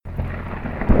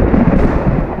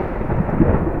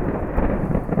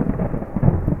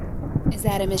Is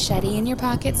that a machete in your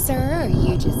pocket, sir, or are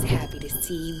you just happy to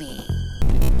see me?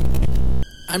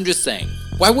 I'm just saying,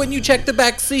 why wouldn't you check the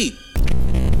back seat?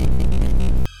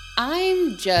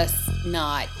 I'm just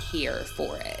not here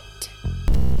for it.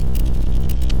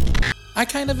 I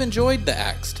kind of enjoyed the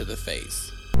axe to the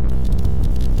face.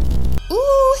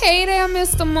 Ooh, hey there,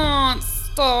 Mr.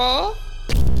 Monster.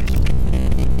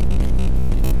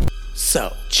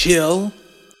 So, chill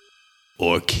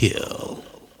or kill?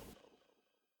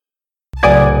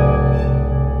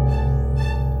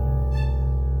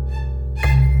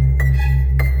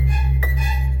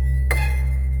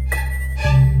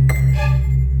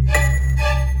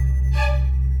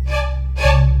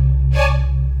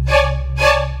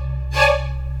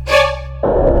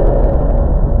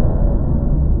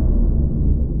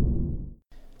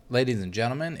 Ladies and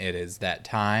gentlemen, it is that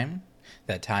time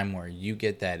where you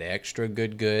get that extra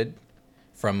good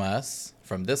from us,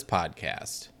 from this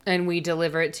podcast. And we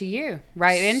deliver it to you,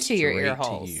 right into your ear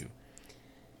holes. To you,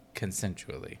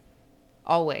 consensually.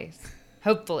 Always.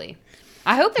 Hopefully.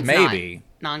 I hope it's maybe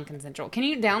not non-consensual. Can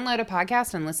you download a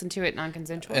podcast and listen to it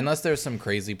non-consensual? Unless there's some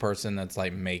crazy person that's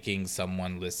like making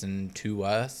someone listen to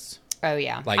us. Oh,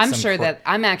 yeah. Like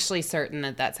I'm actually certain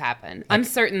that that's happened. I'm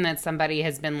certain that somebody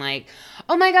has been like,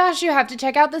 oh my gosh, you have to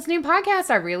check out this new podcast.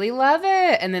 I really love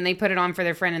it. And then they put it on for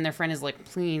their friend, and their friend is like,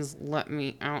 please let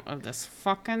me out of this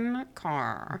fucking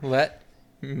car. Let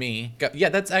me go. Yeah,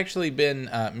 that's actually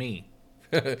been me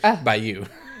by you.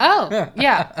 Oh,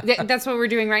 yeah. That's what we're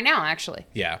doing right now, actually.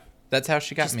 Yeah. That's how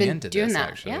she got Just me been into doing this, that.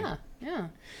 actually. Yeah.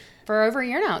 For over a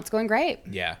year now. It's going great.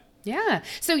 Yeah. Yeah.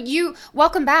 So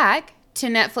welcome back to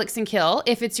Netflix and Kill.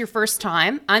 If it's your first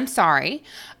time, I'm sorry.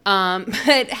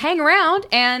 But hang around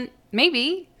and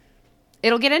maybe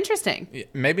it'll get interesting.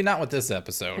 Maybe not with this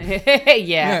episode.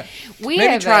 Yeah.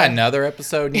 Maybe try another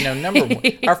episode. You know, number one,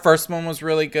 our first one was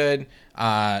really good.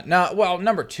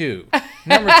 Number two.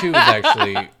 Number two was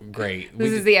actually great.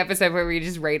 This is the episode where we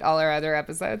just rate all our other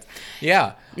episodes.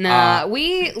 Yeah.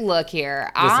 Look here.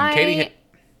 Listen, Katie.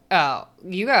 Oh,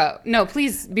 you go. No,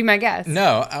 please be my guest.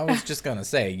 No, I was just going to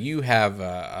say, you have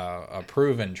a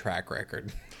proven track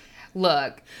record.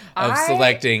 Look. Of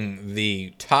selecting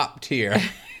the top tier.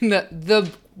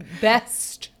 the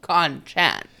best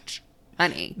content,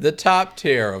 honey. The top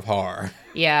tier of horror.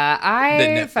 Yeah,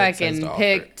 I fucking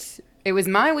picked. It was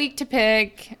my week to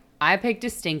pick. I picked a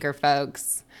stinker,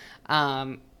 folks.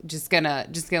 Just gonna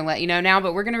let you know now,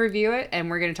 but we're gonna review it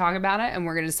and we're gonna talk about it and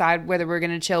we're gonna decide whether we're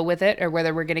gonna chill with it or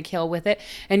whether we're gonna kill with it.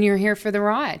 And you're here for the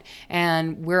ride,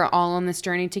 and we're all on this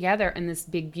journey together in this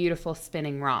big, beautiful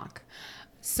spinning rock.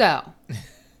 So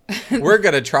we're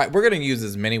gonna use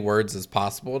as many words as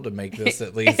possible to make this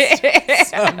at least.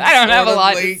 I don't have a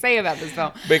lot to say about this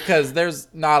film because there's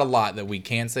not a lot that we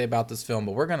can say about this film,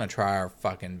 but we're gonna try our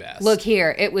fucking best. Look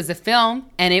here, it was a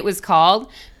film and it was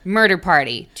called Murder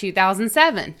Party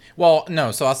 2007. Well,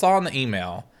 no, so I saw in the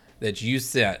email that you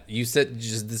sent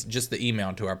just the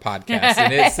email to our podcast,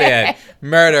 and it said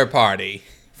Murder Party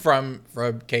from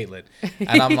Caitlin,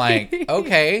 and I'm like,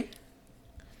 okay,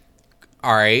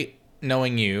 all right.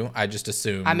 Knowing you, I just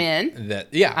assumed I'm in. That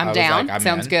yeah, I'm down. Like,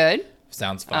 Sounds good.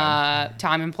 Sounds fun.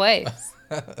 Time and place.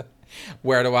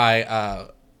 Where do I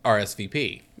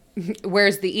RSVP?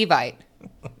 Where's the Evite?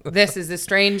 This is a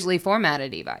strangely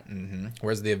formatted Evite. Mm-hmm.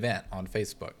 Where's the event on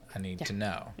Facebook? I need to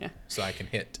know so I can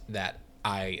hit that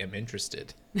I am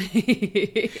interested.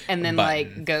 And then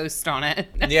like ghost on it.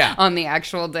 Yeah. On the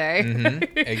actual day.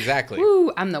 Mm-hmm. Exactly.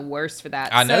 Woo, I'm the worst for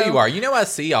that. I know you are. You know I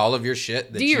see all of your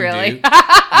shit that do you really? Do.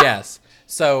 Yes.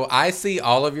 So I see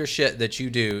all of your shit that you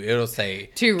do. It'll say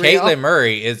Caitlin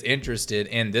Murray is interested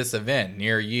in this event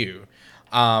near you.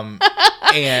 And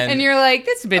you're like,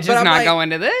 this bitch is not going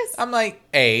to this. I'm like,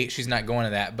 she's not going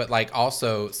to that. But like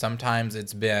also sometimes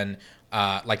it's been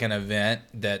like an event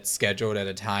that's scheduled at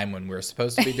a time when we're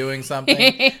supposed to be doing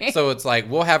something. So it's like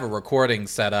we'll have a recording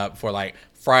set up for like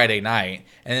Friday night,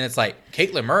 and then it's like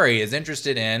Caitlin Murray is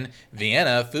interested in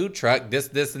Vienna food truck,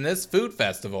 this and this food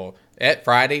festival at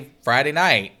Friday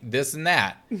night, this and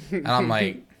that. And I'm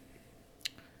like,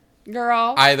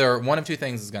 girl, either one of two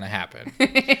things is going to happen.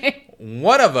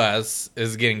 One of us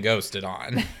is getting ghosted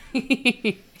on,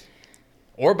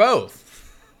 or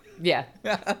both. Yeah.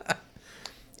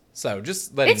 So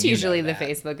just letting it's usually the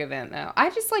Facebook event, though. I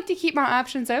just like to keep my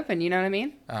options open. You know what I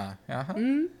mean?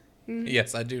 Mm-hmm.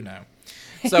 Yes, I do know.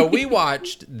 So we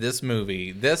watched this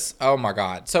movie. Oh my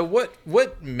God. So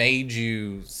what made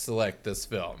you select this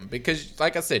film? Because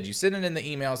like I said, you sent it in the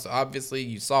email, so obviously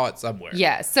you saw it somewhere.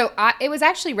 Yeah. So it was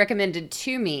actually recommended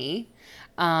to me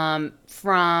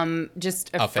from just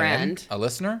a friend. A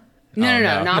listener?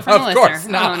 No, not from a listener. Of course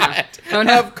not. Oh,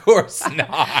 no. Of course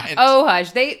not. Oh,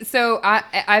 hush.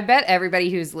 I bet everybody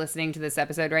who's listening to this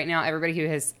episode right now, everybody who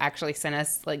has actually sent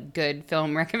us like good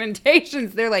film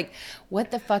recommendations, they're like,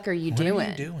 what the fuck are you doing? What are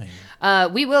you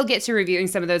doing? We will get to reviewing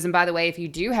some of those. And by the way, if you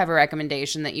do have a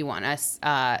recommendation that you want us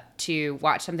to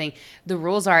watch something, the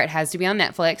rules are it has to be on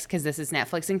Netflix, because this is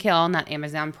Netflix and Kill, not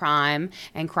Amazon Prime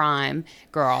and Crime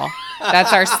Girl.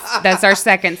 That's our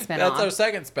second spinoff. That's our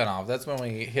second spinoff. That's when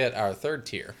we hit our third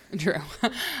tier. True.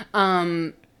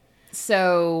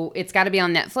 So it's got to be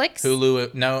on Netflix.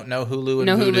 Hulu, no Hulu and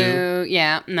no Vudu. Hulu.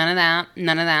 Yeah, none of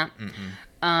that.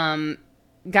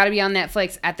 Got to be on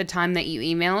Netflix at the time that you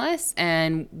email us,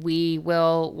 and we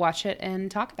will watch it and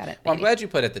talk about it. Well, I'm glad you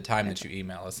put at the time that you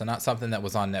email us, and not something that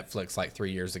was on Netflix like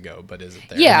 3 years ago, but isn't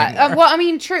there Yeah, well, I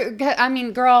mean, true. I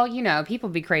mean, girl, you know, people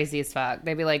be crazy as fuck.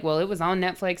 They'd be like, well, it was on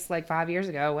Netflix like 5 years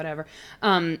ago, whatever.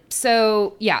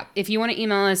 So, yeah, if you want to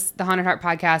email us,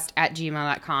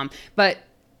 thehauntedheartpodcast@gmail.com. But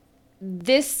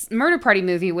this Murder Party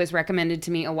movie was recommended to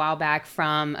me a while back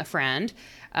from a friend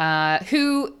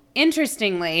who,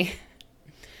 interestingly...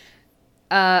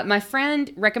 my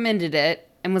friend recommended it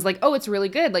and was like, oh, it's really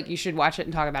good. Like, you should watch it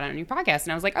and talk about it on your podcast.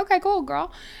 And I was like, okay, cool,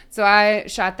 girl. So I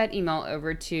shot that email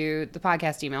over to the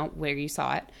podcast email where you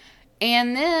saw it.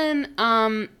 And then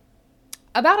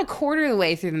about a quarter of the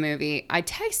way through the movie, I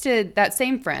texted that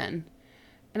same friend.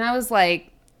 And I was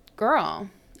like, girl,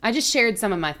 I just shared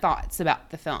some of my thoughts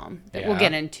about the film that we'll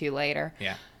get into later.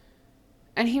 Yeah.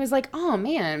 And he was like, oh,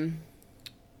 man.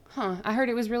 I heard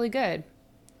it was really good.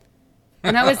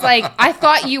 And I was like, I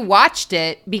thought you watched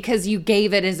it because you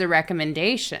gave it as a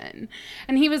recommendation.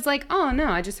 And he was like, oh, no,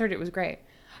 I just heard it was great.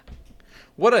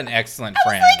 What an excellent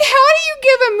friend. I was like, how do you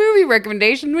give a movie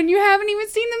recommendation when you haven't even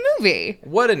seen the movie?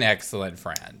 What an excellent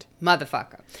friend.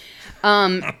 Motherfucker.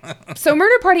 So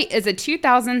Murder Party is a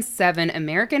 2007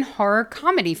 American horror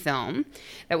comedy film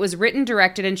that was written,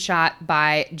 directed, and shot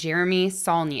by Jeremy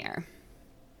Saulnier.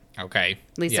 Okay.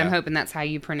 At least I'm hoping that's how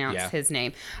you pronounce his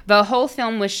name. The whole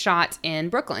film was shot in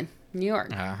Brooklyn, New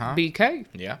York. Uh-huh. BK.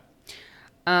 Yeah.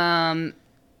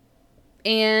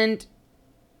 And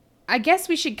I guess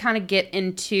we should kind of get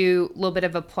into a little bit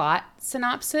of a plot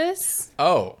synopsis.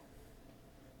 Oh.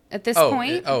 At this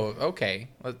point. Okay.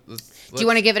 Let's Do you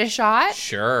want to give it a shot?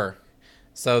 Sure.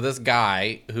 So this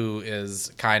guy who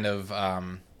is kind of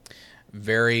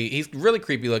he's really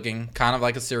creepy looking, kind of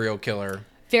like a serial killer.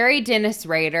 Very Dennis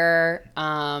Rader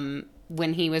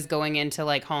when he was going into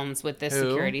like homes with the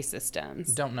security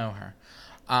systems. Don't know her.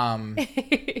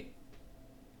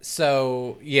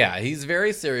 So, yeah, he's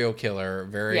very serial killer,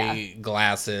 very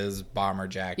glasses, bomber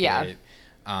jacket.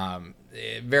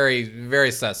 Very,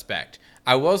 very suspect.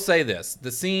 I will say this.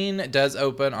 The scene does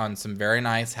open on some very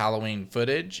nice Halloween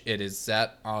footage. It is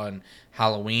set on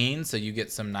Halloween, so you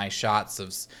get some nice shots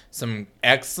of some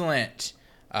excellent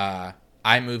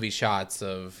iMovie shots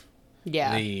of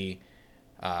the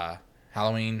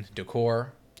Halloween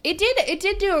decor. It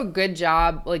did do a good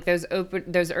job. Like those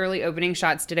early opening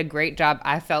shots did a great job,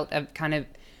 I felt, of kind of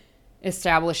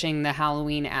establishing the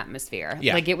Halloween atmosphere.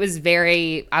 Yeah. Like I was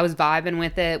vibing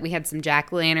with it. We had some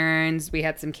jack-o'-lanterns, we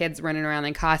had some kids running around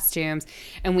in costumes,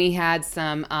 and we had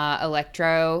some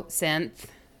electro synth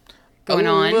going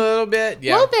on. A little bit,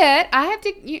 yeah. A little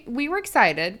bit. We were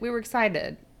excited. We were.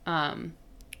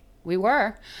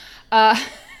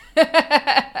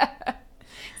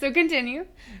 So continue.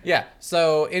 Yeah.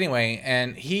 So anyway,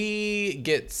 and he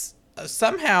gets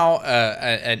somehow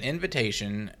an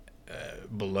invitation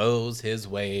blows his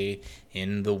way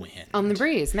in the wind. On the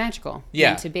breeze. Magical.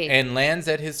 Yeah. To be. And lands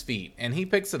at his feet. And he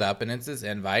picks it up, and it's his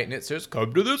invite, and it says,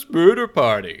 "Come to this murder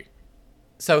party."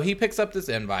 So he picks up this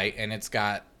invite, and it's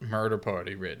got murder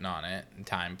party written on it, and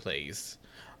time, place.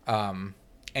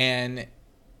 And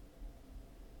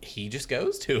he just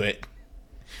goes to it.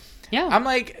 Yeah. I'm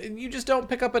like, you just don't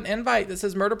pick up an invite that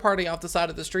says murder party off the side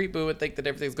of the street, boo, and think that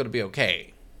everything's going to be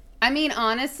okay. I mean,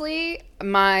 honestly,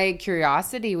 my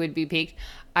curiosity would be piqued.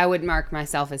 I would mark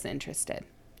myself as interested.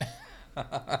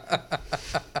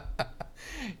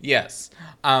 Yes.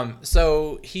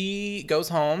 So he goes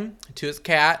home to his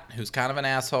cat, who's kind of an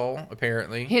asshole,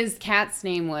 apparently. His cat's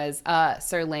name was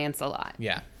Sir Lancelot.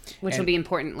 Yeah. Which will be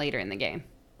important later in the game.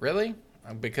 Really?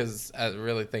 Because I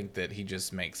really think that he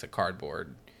just makes a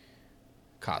cardboard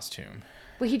costume.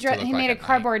 Well, he made a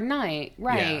cardboard knight,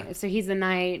 right? Yeah. So he's a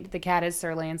knight. The cat is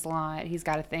Sir Lancelot. He's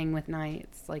got a thing with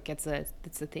knights. Like it's a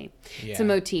theme. Yeah. It's a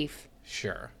motif.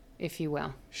 Sure. If you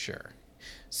will. Sure.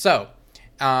 So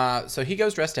he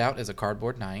goes dressed out as a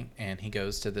cardboard knight, and he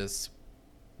goes to this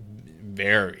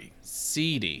very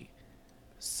seedy,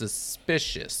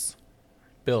 suspicious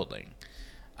building,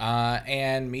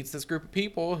 and meets this group of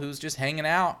people who's just hanging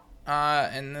out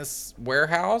in this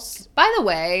warehouse. By the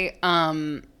way,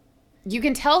 you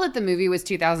can tell that the movie was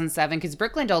 2007 because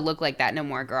Brooklyn don't look like that no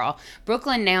more, girl.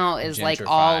 Brooklyn now is like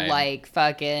all like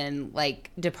fucking like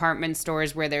department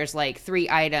stores where there's like 3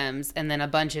 items and then a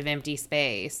bunch of empty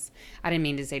space. I didn't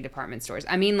mean to say department stores.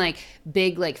 I mean like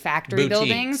big like factory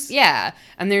buildings. Yeah.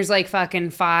 And there's like fucking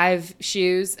 5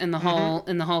 shoes in the whole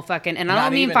fucking, and I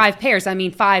don't mean 5 pairs. I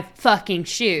mean 5 fucking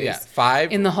shoes. Yeah,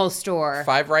 5 in the whole store.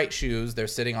 5 right shoes. They're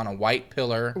sitting on a white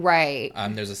pillar. Right.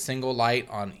 There's a single light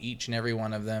on each and every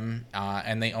one of them.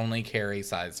 And they only carry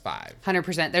size 5.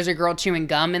 100%. There's a girl chewing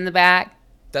gum in the back.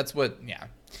 That's what, yeah.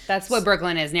 That's what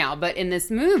Brooklyn is now. But in this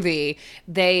movie,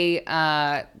 he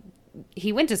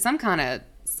went to some kind of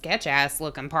sketch-ass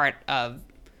looking part of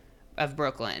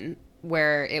Brooklyn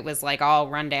where it was like all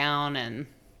run down and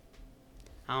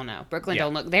I don't know. Brooklyn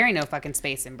don't look, there ain't no fucking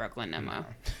space in Brooklyn no more.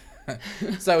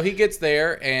 So he gets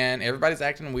there and everybody's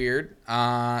acting weird.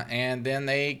 And then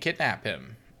they kidnap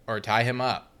him or tie him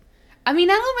up. I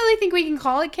mean, I don't really think we can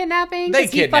call it kidnapping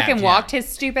because he fucking walked his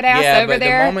stupid ass over there.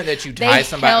 Yeah, but the moment that you tie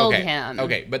somebody, him.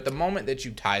 Okay, but the moment that you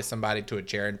tie somebody to a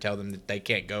chair and tell them that they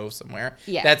can't go somewhere,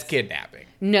 that's kidnapping.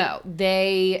 No,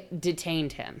 they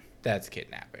detained him. That's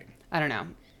kidnapping. I don't know.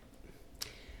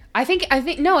 I think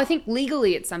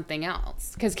legally it's something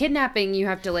else. Because kidnapping, you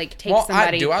have to like take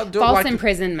somebody. False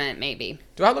imprisonment, maybe.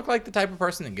 Do I look like the type of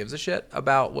person that gives a shit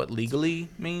about what legally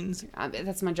means?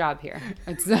 That's my job here.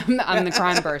 I'm the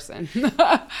crime person.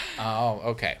 Oh,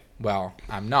 okay. Well,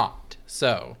 I'm not.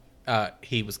 So,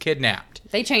 he was kidnapped.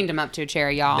 They chained him up to a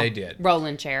chair, y'all. They did.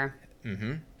 Rolling chair.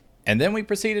 Mm-hmm. And then we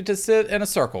proceeded to sit in a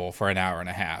circle for an hour and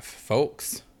a half,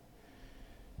 folks.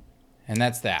 And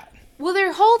that's that. Well,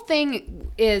 their whole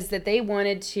thing is that they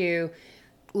wanted to,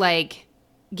 like,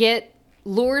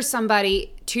 lure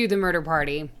somebody to the murder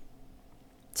party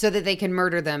so that they can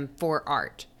murder them for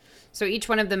art. So each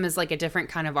one of them is, like, a different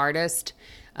kind of artist,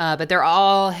 but they're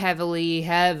all heavily,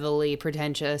 heavily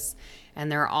pretentious,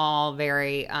 and they're all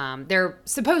very, they're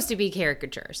supposed to be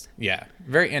caricatures. Yeah,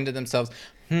 very into themselves.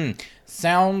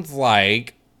 Sounds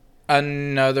like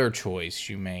another choice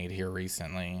you made here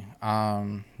recently.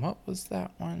 What was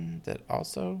that one that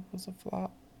also was a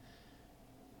flop?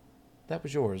 That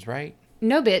was yours, right?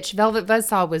 No, bitch. Velvet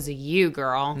Buzzsaw was you,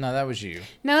 girl. No, that was you.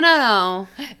 No.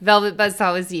 Velvet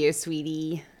Buzzsaw was you,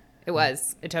 sweetie. It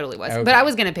was. It totally was. Okay. But I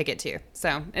was going to pick it too,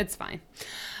 so it's fine.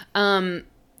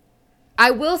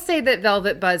 I will say that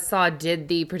Velvet Buzzsaw did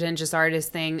the pretentious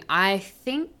artist thing, I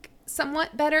think,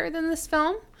 somewhat better than this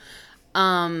film.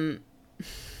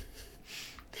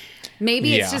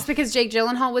 Maybe it's just because Jake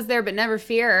Gyllenhaal was there, but never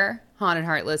fear, Haunted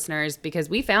Heart listeners, because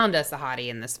we found us a hottie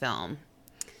in this film.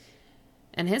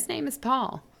 And his name is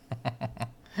Paul.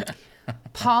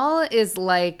 Paul is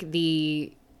like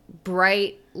the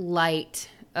bright light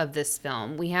of this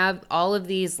film. We have all of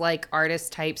these like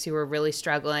artist types who are really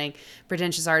struggling,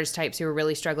 pretentious artist types who are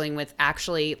really struggling with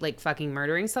actually like fucking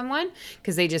murdering someone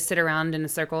because they just sit around in a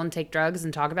circle and take drugs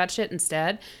and talk about shit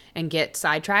instead and get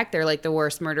sidetracked. They're like the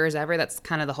worst murderers ever. That's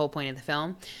kind of the whole point of the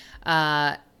film.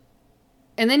 And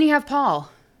then you have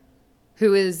Paul,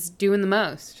 who is doing the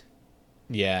most.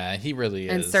 Yeah, he really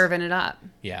is. And serving it up.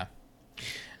 Yeah.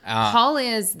 Paul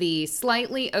is the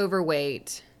slightly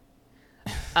overweight,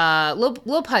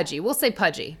 little pudgy. We'll say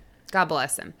pudgy. God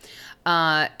bless him.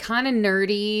 Kind of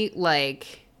nerdy,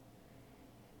 like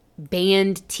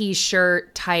band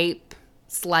t-shirt type,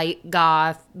 slight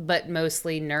goth, but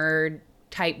mostly nerd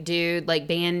type dude. Like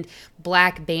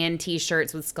black band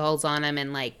t-shirts with skulls on them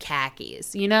and like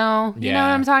khakis. You know? You know what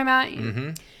I'm talking about?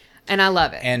 Mm-hmm. And I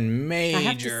love it. And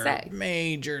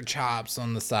major chops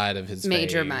on the side of his face.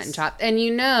 Major mutton chop. And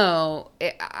you know,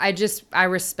 I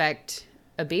respect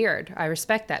a beard. I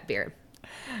respect that beard.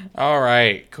 All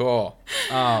right, cool.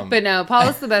 But no, Paul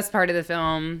is the best part of the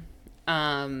film.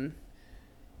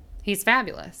 He's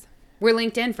fabulous. We're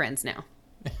LinkedIn friends now.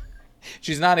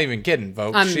 She's not even kidding,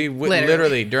 folks. She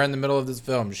literally, during the middle of this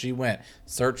film, she went,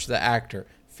 searched the actor,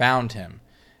 found him,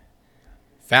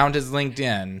 found his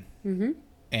LinkedIn,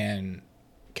 and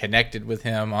connected with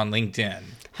him on LinkedIn.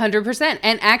 100%.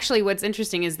 And actually, what's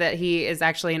interesting is that he is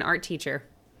actually an art teacher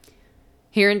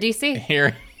here in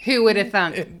DC. Who would have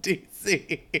thought? In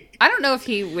DC. I don't know if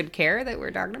he would care that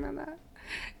we're talking about that.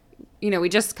 You know, we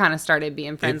just kind of started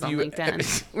being friends on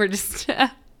LinkedIn. We're just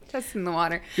testing the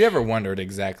water. If you ever wondered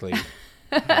exactly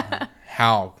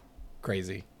how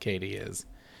crazy Katie is,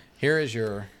 here is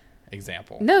your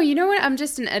example. No, you know what? I'm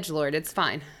just an edgelord. It's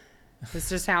fine. It's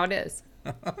just how it is.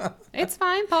 It's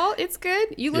fine, Paul. It's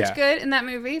good. You looked good in that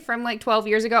movie from like 12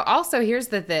 years ago. Also, here's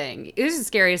the thing. This is the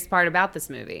scariest part about this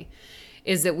movie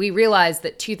is that we realized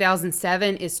that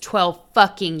 2007 is 12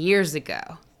 fucking years ago.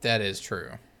 That is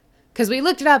true. Because we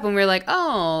looked it up and we were like,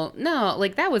 oh, no,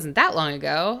 like that wasn't that long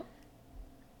ago.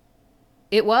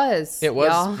 It was. It was.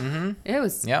 Y'all. Mm-hmm. It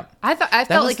was. Yep. I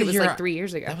felt like it was like 3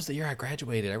 years ago. That was the year I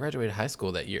graduated. I graduated high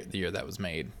school that year. The year that was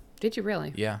made. Did you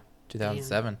really? Yeah,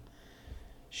 2007. Damn.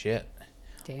 Shit.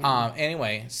 Damn.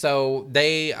 Anyway, so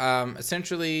they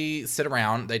essentially sit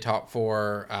around. They talk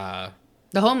for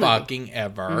the whole movie. Fucking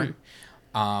ever.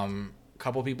 Mm-hmm.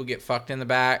 Couple people get fucked in the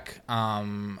back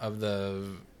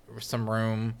of some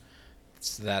room.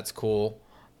 So that's cool.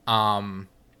 And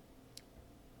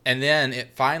then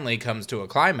it finally comes to a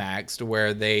climax to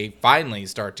where they finally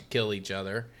start to kill each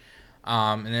other.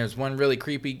 And there's one really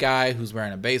creepy guy who's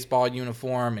wearing a baseball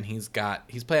uniform, and he's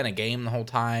playing a game the whole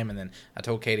time. And then I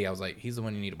told Katie, I was like, he's the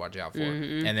one you need to watch out for.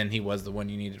 Mm-hmm. And then he was the one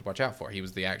you needed to watch out for. He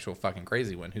was the actual fucking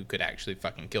crazy one who could actually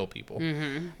fucking kill people.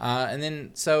 Mm-hmm. And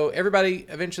then so everybody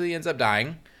eventually ends up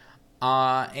dying.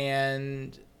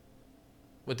 And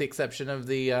with the exception of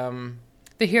the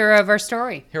hero of our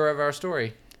story.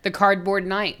 The Cardboard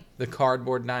Knight. The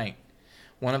Cardboard Knight.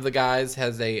 One of the guys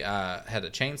had a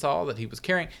chainsaw that he was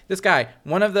carrying. This guy,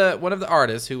 one of the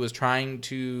artists who was trying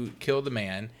to kill the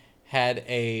man, had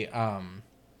a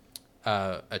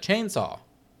chainsaw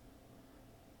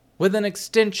with an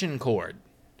extension cord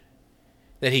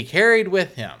that he carried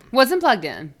with him. Wasn't plugged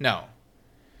in. No.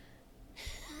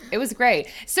 It was great.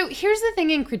 So here's the thing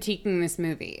in critiquing this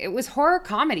movie. It was horror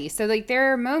comedy. So like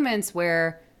there are moments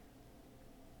where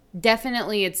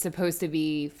definitely it's supposed to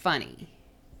be funny.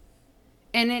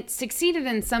 And it succeeded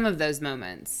in some of those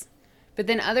moments. But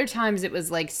then other times it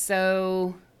was like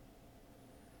so...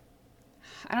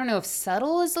 I don't know if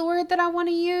subtle is the word that I want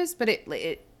to use, but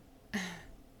it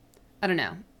I don't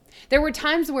know. There were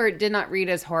times where it did not read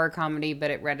as horror comedy,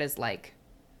 but it read as like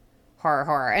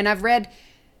horror. And I've read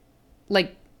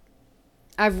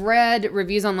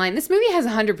reviews online. This movie has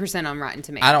 100% on Rotten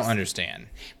Tomatoes. I don't understand.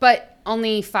 But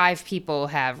only 5 people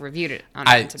have reviewed it on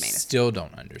Rotten Tomatoes. I still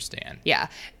don't understand. Yeah.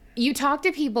 You talk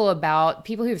to people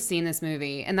who have seen this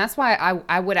movie, and that's why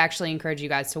I would actually encourage you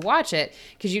guys to watch it,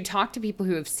 because you talk to people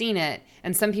who have seen it,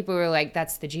 and some people are like,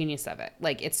 that's the genius of it.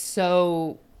 Like, it's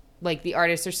so, like, the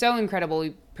artists are so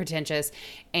incredibly pretentious,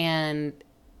 and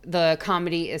the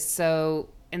comedy is so,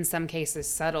 in some cases,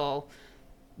 subtle,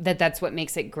 that's what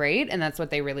makes it great, and that's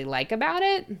what they really like about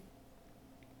it.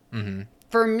 Mm-hmm.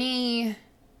 For me,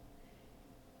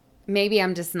 maybe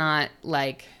I'm just not,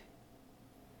 like,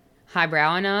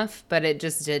 highbrow enough, but it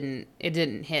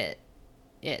didn't hit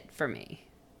it for me.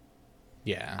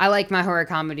 Yeah. I like my horror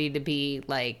comedy to be,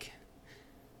 like,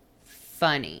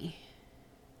 funny.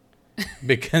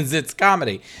 Because it's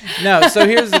comedy. No, so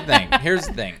here's the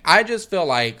thing. I just feel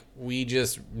like we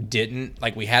just didn't,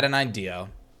 like, we had an idea,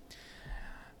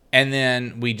 and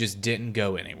then we just didn't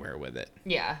go anywhere with it.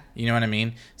 Yeah. You know what I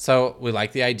mean? So we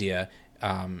like the idea.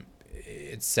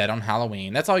 It's set on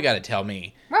Halloween. That's all you got to tell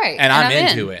me. Right. And I'm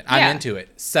into it. I'm into it.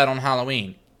 Set on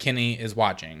Halloween. Kenny is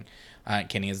watching.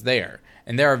 Kenny is there.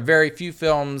 And there are very few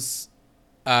films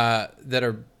that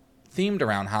are themed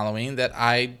around Halloween that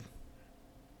I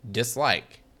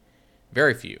dislike.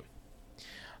 Very few.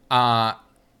 But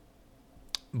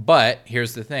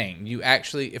here's the thing.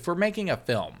 If we're making a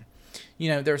film, you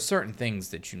know, there are certain things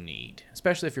that you need,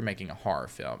 especially if you're making a horror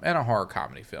film and a horror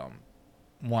comedy film.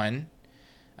 1,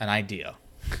 an idea.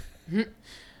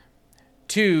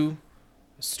 2,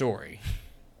 a story.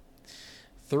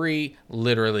 3,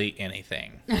 literally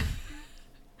anything.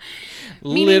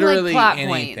 Literally like plot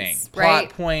anything. Points, plot right?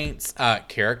 points,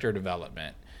 character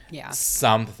development. Yeah.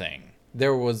 Something.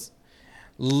 There was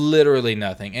literally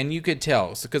nothing. And you could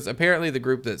tell, because apparently the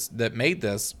group that made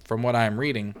this, from what I'm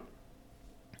reading,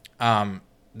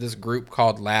 this group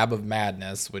called Lab of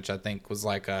Madness, which I think was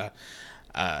like a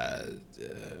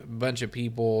bunch of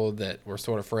people that were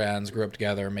sort of friends, grew up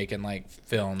together, making like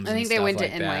films. I think they went to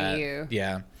NYU.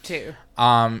 Yeah, too.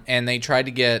 And they tried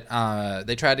to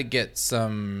get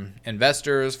some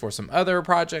investors for some other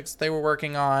projects they were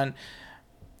working on.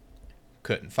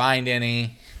 Couldn't find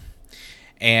any.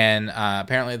 And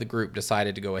apparently the group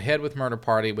decided to go ahead with Murder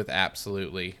Party with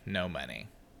absolutely no money.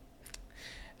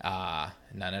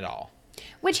 None at all.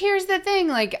 Which, here's the thing,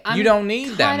 like, you don't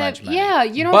need that much money. Yeah,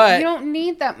 you don't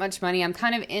need that much money. I'm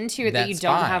kind of into it that you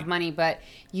don't have money, but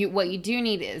what you do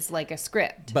need is like a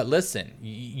script. But listen,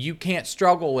 you can't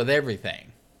struggle with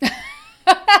everything.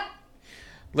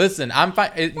 Listen, I'm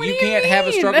fine. You can't have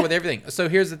a struggle with everything. So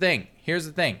here's the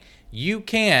thing. You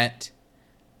can't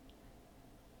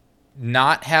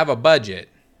not have a budget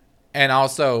and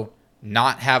also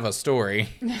not have a story.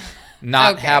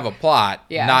 Not have a plot,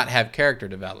 not have character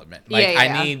development. Like,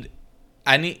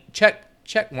 I need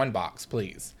check one box,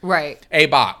 please. Right. A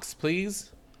box,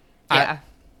 please. Yeah.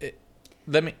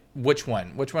 Which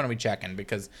one? Which one are we checking?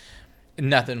 Because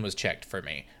nothing was checked for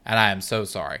me, and I am so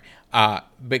sorry.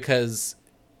 Because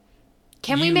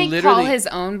can we make Paul his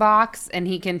own box and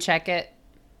he can check it?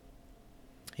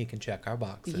 He can check our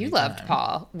box. You loved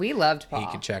Paul. We loved Paul. He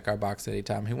can check our box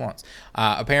anytime he wants.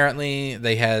 Apparently,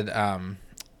 they had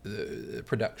the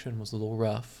production was a little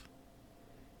rough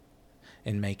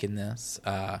in making this.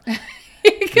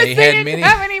 Because they didn't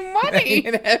have any money.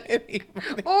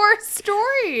 Or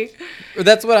story.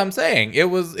 That's what I'm saying. It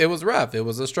was rough. It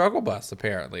was a struggle bus,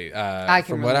 apparently.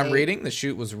 From what I'm reading, the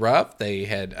shoot was rough. They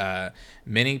had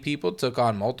many people took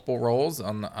on multiple roles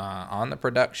on the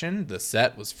production. The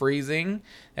set was freezing.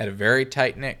 Had a very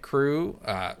tight-knit crew.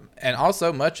 And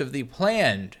also much of the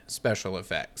planned special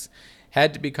effects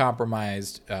had to be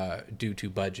compromised due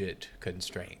to budget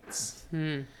constraints.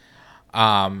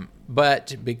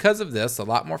 But because of this, a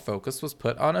lot more focus was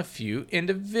put on a few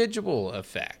individual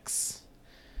effects.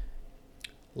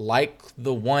 Like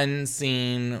the one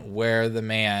scene where the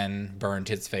man burned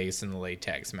his face in the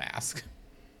latex mask.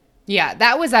 Yeah,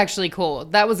 that was actually cool.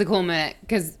 That was a cool minute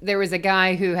because there was a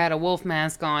guy who had a wolf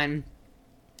mask on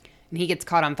and he gets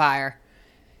caught on fire.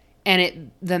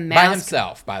 And the mask... By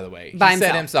himself, by the way. He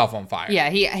set himself on fire. Yeah,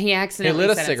 he accidentally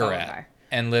lit a cigarette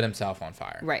and lit himself on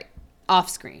fire. Right. Off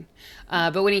screen.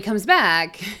 But when he comes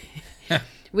back,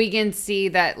 we can see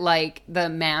that like the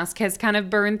mask has kind of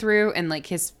burned through and like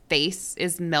his face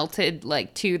is melted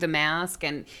like to the mask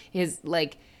and his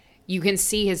like you can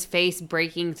see his face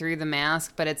breaking through the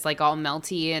mask, but it's like all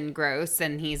melty and gross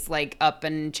and he's like up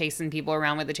and chasing people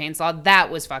around with a chainsaw. That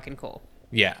was fucking cool.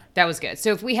 Yeah. That was good.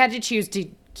 So if we had to choose to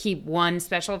keep one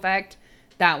special effect,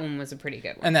 that one was a pretty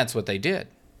good one. And that's what they did.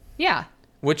 Yeah.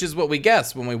 Which is what we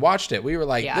guessed when we watched it. We were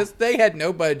like, they had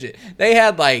no budget. They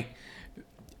had like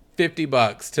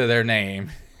 $50 to their name.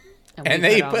 And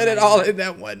they put it all in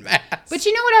that one mask. But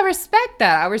you know what? I respect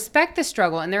that. I respect the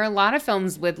struggle. And there are a lot of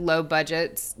films with low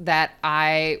budgets that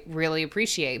I really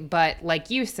appreciate. But like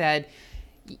you said,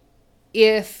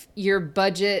 if your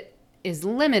budget is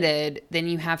limited, then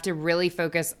you have to really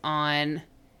focus on...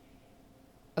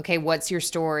 Okay, what's your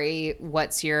story?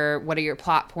 What are your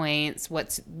plot points?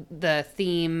 What's the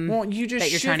theme that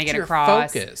you're trying to get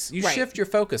across? You shift your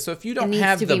focus. So if you don't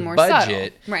have the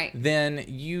budget, then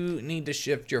you need to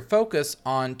shift your focus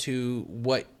onto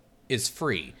what is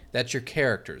free. That's your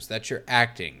characters. That's your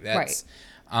acting. That's,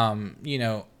 how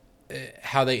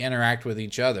they interact with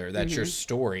each other. That's your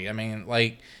story. I mean,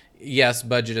 like, yes,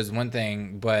 budget is one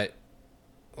thing, but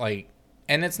like...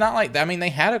 And it's not like, I mean, they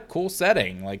had a cool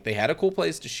setting. Like, they had a cool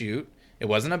place to shoot. It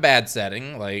wasn't a bad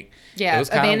setting. Like, it was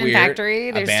kind of weird.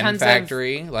 Factory. There's abandoned tons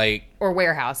factory. Like, or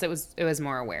warehouse. It was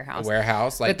more a warehouse. A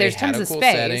warehouse. Like, but there's tons of cool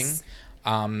space.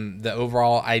 Setting. The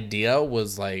overall idea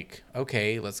was like,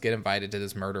 okay, let's get invited to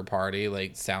this murder party.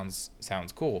 Like, sounds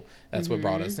cool. That's what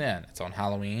brought us in. It's on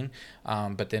Halloween.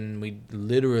 But then we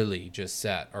literally just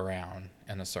sat around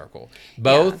in a circle.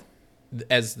 Both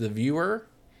as the viewer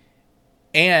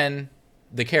and...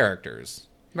 the characters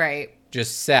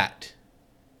just sat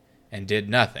and did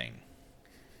nothing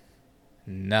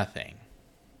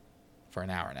for an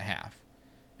hour and a half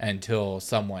until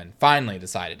someone finally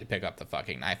decided to pick up the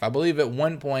fucking knife. I believe at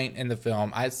one point in the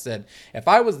film I said, if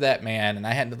I was that man and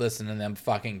I had to listen to them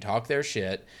fucking talk their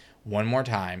shit one more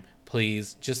time,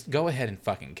 please just go ahead and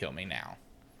fucking kill me now.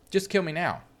 Just kill me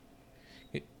now.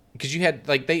 Because you had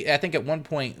like I think at one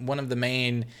point one of the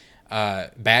main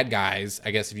bad guys,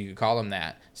 I guess if you could call them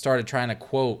that, started trying to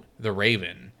quote the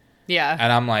Raven. Yeah.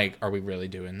 And I'm like, are we really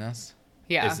doing this?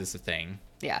 Yeah. Is this a thing?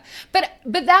 Yeah. But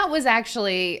that was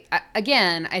actually,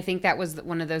 again, I think that was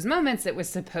one of those moments that was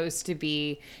supposed to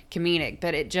be comedic,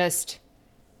 but it just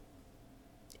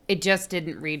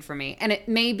didn't read for me. And it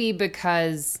may be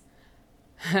because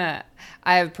I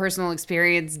have personal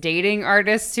experience dating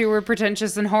artists who were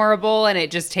pretentious and horrible, and it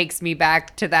just takes me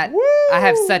back to that. Woo! I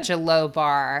have such a low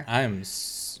bar.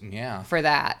 For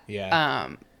that. Yeah.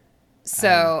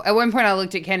 So at one point I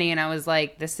looked at Kenny and I was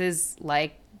like, this is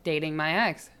like dating my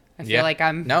ex. I feel like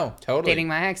I'm dating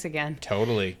my ex again.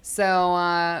 Totally.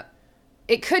 So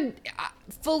it could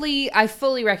I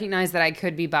fully recognize that I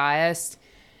could be biased,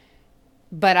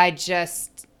 but it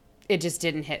just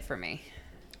didn't hit for me.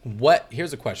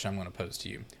 Here's a question I'm going to pose to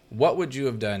you. What would you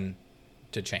have done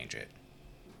to change it?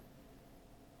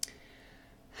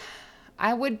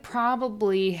 I would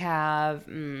probably have...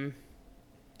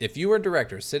 If you were a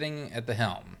director sitting at the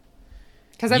helm...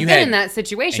 Because I've been in that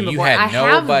situation before. I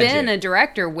have been a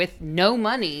director with no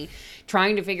money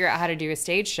trying to figure out how to do a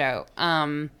stage show.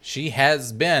 She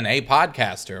has been a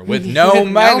podcaster with no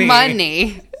money. No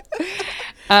money.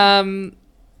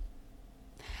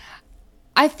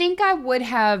 I think I would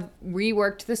have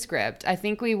reworked the script. I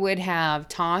think we would have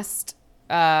tossed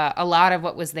a lot of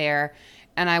what was there,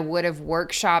 and I would have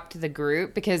workshopped the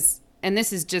group because, and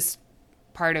this is just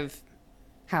part of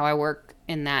how I work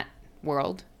in that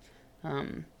world.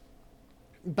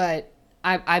 But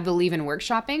I believe in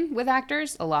workshopping with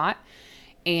actors a lot.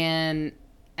 And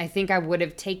I think I would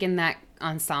have taken that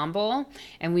ensemble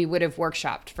and we would have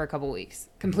workshopped for a couple weeks,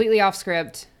 completely off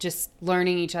script, just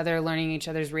learning each other, learning each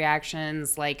other's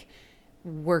reactions, like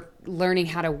learning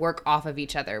how to work off of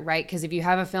each other, right? Because if you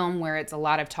have a film where it's a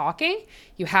lot of talking,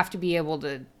 you have to be able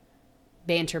to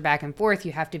banter back and forth.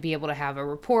 You have to be able to have a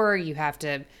rapport. You have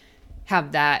to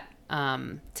have that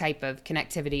type of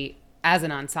connectivity as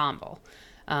an ensemble.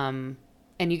 And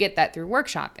you get that through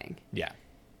workshopping. Yeah.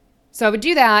 So I would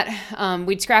do that.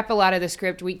 We'd scrap a lot of the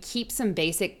script. We'd keep some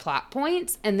basic plot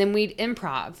points, and then we'd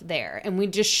improv there. And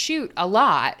we'd just shoot a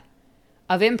lot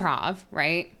of improv,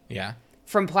 right? Yeah.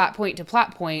 From plot point to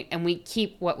plot point, and we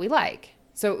keep what we like.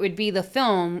 So it would be the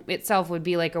film itself would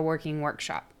be like a working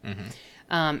workshop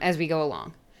as we go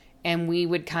along. And we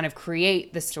would kind of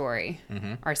create the story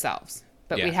ourselves.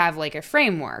 But we'd have like a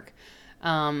framework.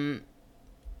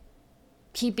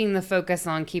 Keeping the focus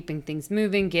on keeping things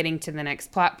moving, getting to the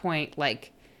next plot point,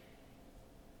 like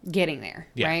getting there,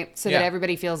 right? So that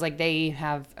everybody feels like they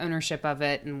have ownership of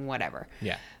it and whatever.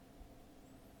 Yeah.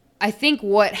 I think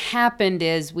what happened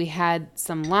is we had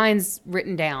some lines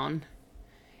written down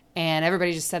and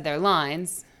everybody just said their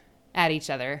lines at each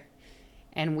other,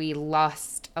 and we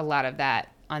lost a lot of that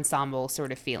ensemble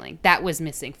sort of feeling. That was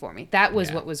missing for me. That was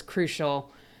what was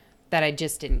crucial that I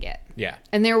just didn't get. Yeah.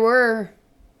 And there were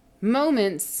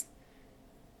moments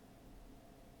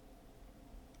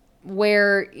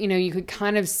where, you know, you could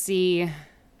kind of see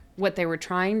what they were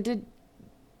trying to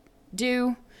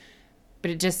do, but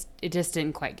it just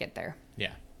didn't quite get there.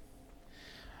 Yeah.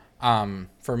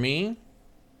 For me,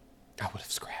 I would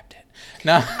have scrapped it.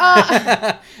 No.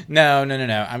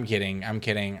 No. I'm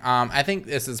kidding. I think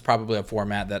this is probably a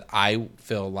format that I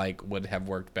feel like would have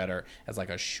worked better as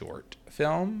like a short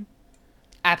film.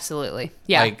 Absolutely.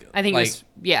 Yeah. I think it was,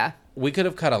 we could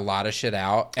have cut a lot of shit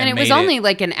out. And it was only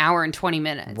like an hour and 20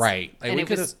 minutes. Right. Like, and it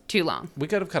was too long. We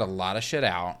could have cut a lot of shit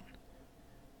out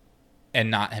and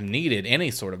not have needed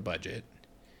any sort of budget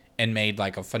and made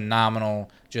like a phenomenal,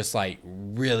 just like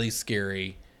really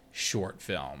scary short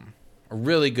film. A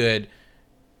really good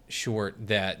short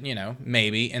that, you know,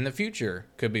 maybe in the future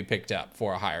could be picked up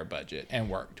for a higher budget and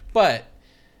worked. But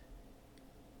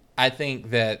I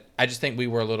just think we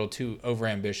were a little too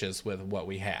overambitious with what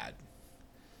we had.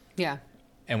 Yeah.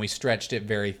 And we stretched it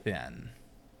very thin.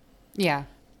 Yeah.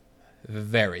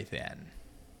 Very thin.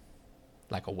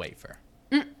 Like a wafer.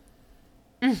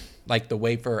 Like the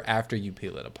wafer after you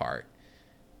peel it apart.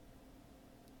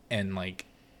 And like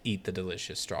eat the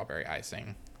delicious strawberry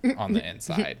icing on the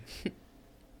inside.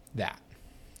 That.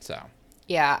 So.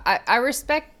 Yeah. I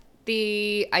respect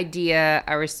the idea.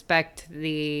 I respect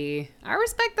the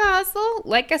hustle.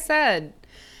 Like I said,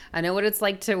 I know what it's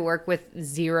like to work with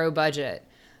zero budget.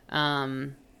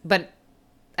 But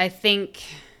I think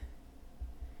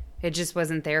it just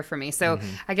wasn't there for me. So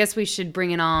I guess we should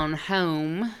bring it on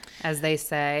home, as they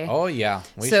say. Oh yeah.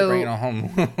 We should bring it on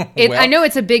home. I know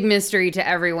it's a big mystery to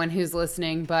everyone who's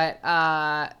listening, but,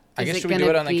 I guess should we do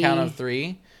it on the count of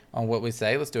 3? On what we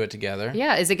say? Let's do it together.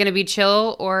 Yeah. Is it going to be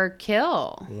chill or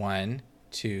kill? 1,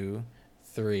 2,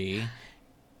 3.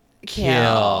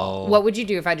 Kill. What would you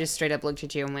do if I just straight up looked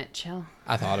at you and went, chill?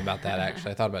 I thought about that,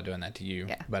 actually. I thought about doing that to you,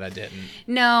 but I didn't.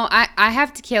 No, I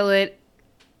have to kill it.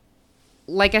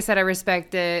 Like I said, I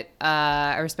respect it.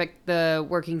 I respect the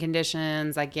working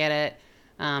conditions. I get it.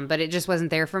 But it just wasn't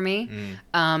there for me.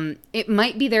 It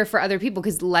might be there for other people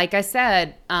because, like I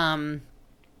said,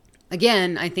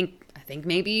 again, I think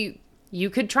maybe you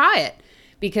could try it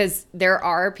because there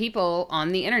are people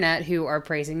on the internet who are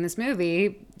praising this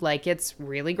movie like it's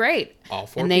really great. All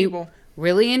 4 people.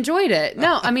 Really enjoyed it.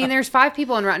 No, I mean, there's 5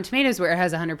 people on Rotten Tomatoes where it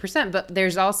has 100%, but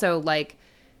there's also like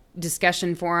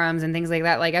discussion forums and things like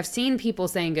that. Like I've seen people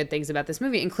saying good things about this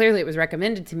movie, and clearly it was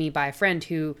recommended to me by a friend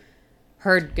who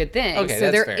heard good things. Okay,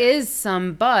 so there fair. is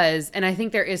some buzz, and I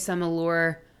think there is some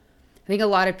allure. I think a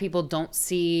lot of people don't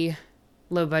see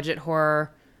low budget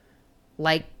horror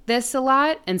like this a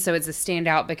lot, and so it's a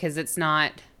standout because it's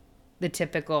not the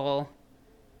typical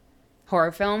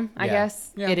horror film, I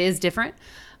guess. Yeah. It is different.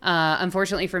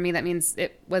 Unfortunately for me, that means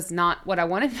it was not what I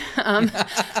wanted.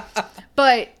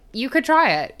 But you could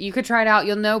try it. You could try it out.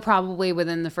 You'll know probably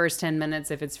within the first 10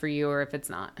 minutes if it's for you or if it's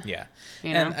not. Yeah.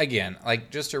 You know? And again, like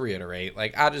just to reiterate,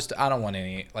 like I don't want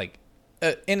any, like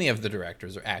any of the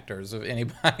directors or actors of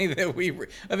anybody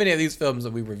of any of these films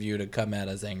that we review to come at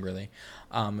us angrily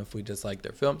if we dislike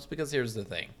their films. Because here's the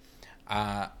thing,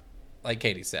 like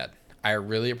Katie said, I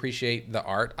really appreciate the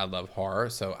art. I love horror,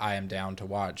 so I am down to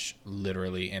watch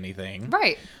literally anything.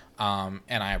 Right.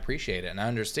 And I appreciate it. And I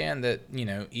understand that,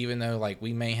 even though, like,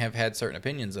 we may have had certain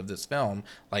opinions of this film,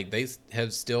 like, they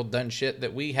have still done shit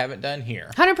that we haven't done here.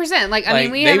 100%. Like, I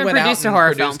mean, we haven't produced a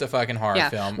horror film. Produced a fucking horror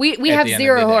film. We have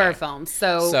 0 horror films,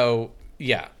 So,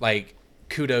 yeah, like,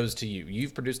 kudos to you.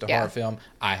 You've produced a horror film.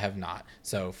 I have not.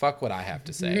 So, fuck what I have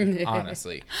to say,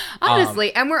 honestly.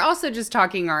 Honestly. And we're also just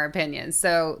talking our opinions.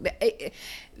 So,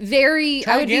 very...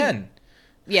 Try again.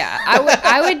 Yeah.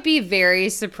 I would be very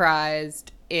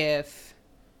surprised if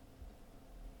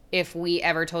we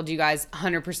ever told you guys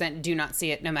 100% do not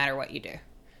see it no matter what you do.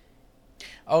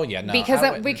 Oh yeah, no.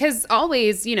 Because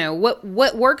always,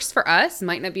 what works for us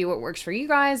might not be what works for you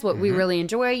guys. What we really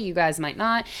enjoy, you guys might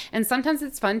not. And sometimes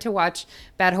it's fun to watch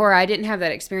bad horror. I didn't have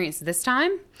that experience this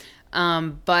time,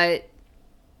 but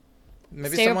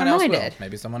maybe someone else will.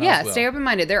 Maybe someone else will. Yeah, stay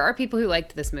open-minded. There are people who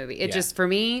liked this movie. It just, for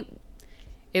me,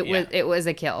 it was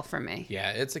a kill for me.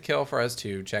 Yeah, it's a kill for us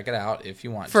too. Check it out if you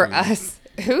want to. For us.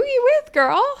 Who you with,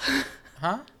 girl?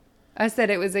 Huh? I said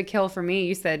it was a kill for me.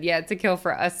 You said, yeah, it's a kill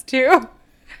for us too.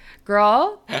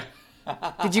 Girl?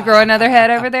 Did you grow another head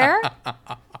over there?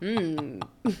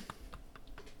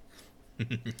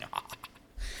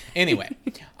 Anyway,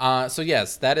 so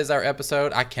yes, that is our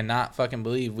episode. I cannot fucking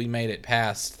believe we made it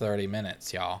past 30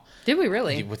 minutes, y'all. Did we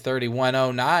really? With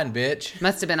 3109, bitch.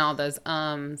 Must have been all those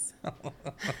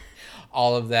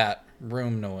all of that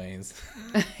room noise.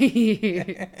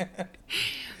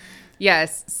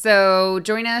 Yes. So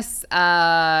join us.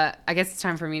 I guess it's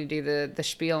time for me to do the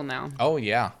spiel now. Oh,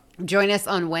 yeah. Join us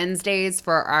on Wednesdays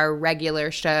for our regular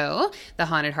show, the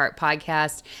Haunted Heart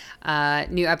Podcast.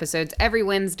 New episodes every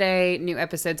Wednesday. New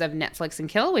episodes of Netflix and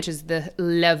Kill, which is the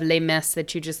lovely mess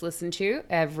that you just listened to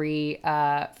every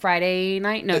Friday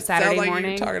night. No, Saturday morning. morning.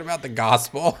 You're talking about the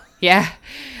gospel. Yeah,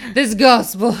 this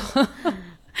gospel.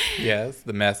 Yes,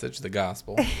 the message, the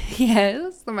gospel.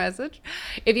 Yes, the message.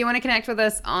 If you want to connect with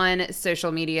us on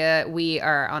social media, we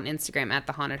are on Instagram at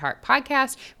The Haunted Heart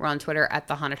Podcast. We're on Twitter at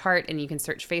The Haunted Heart, and you can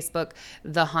search Facebook,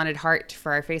 The Haunted Heart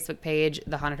for our Facebook page,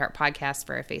 The Haunted Heart Podcast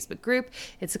for our Facebook group.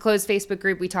 It's a closed Facebook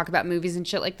group. We talk about movies and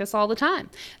shit like this all the time.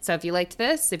 So if you liked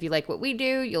this, if you like what we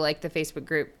do, you like the Facebook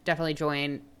group, definitely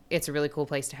join. It's a really cool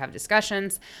place to have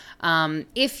discussions.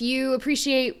 If you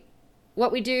appreciate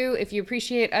what we do, if you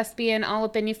appreciate us being all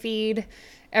up in your feed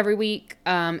every week,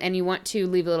 and you want to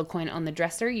leave a little coin on the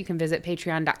dresser, you can visit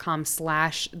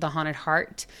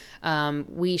patreon.com/thehauntedheart.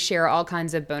 We share all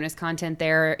kinds of bonus content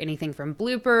there, anything from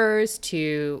bloopers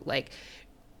to like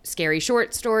scary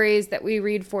short stories that we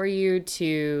read for you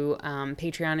to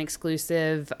Patreon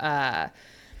exclusive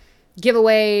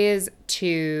giveaways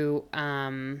to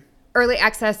early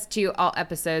access to all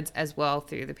episodes as well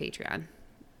through the Patreon.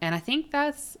 And I think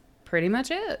that's pretty much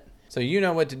it. So you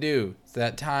know what to do. It's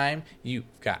that time you've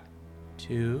got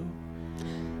to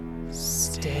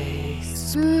stay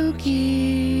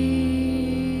spooky.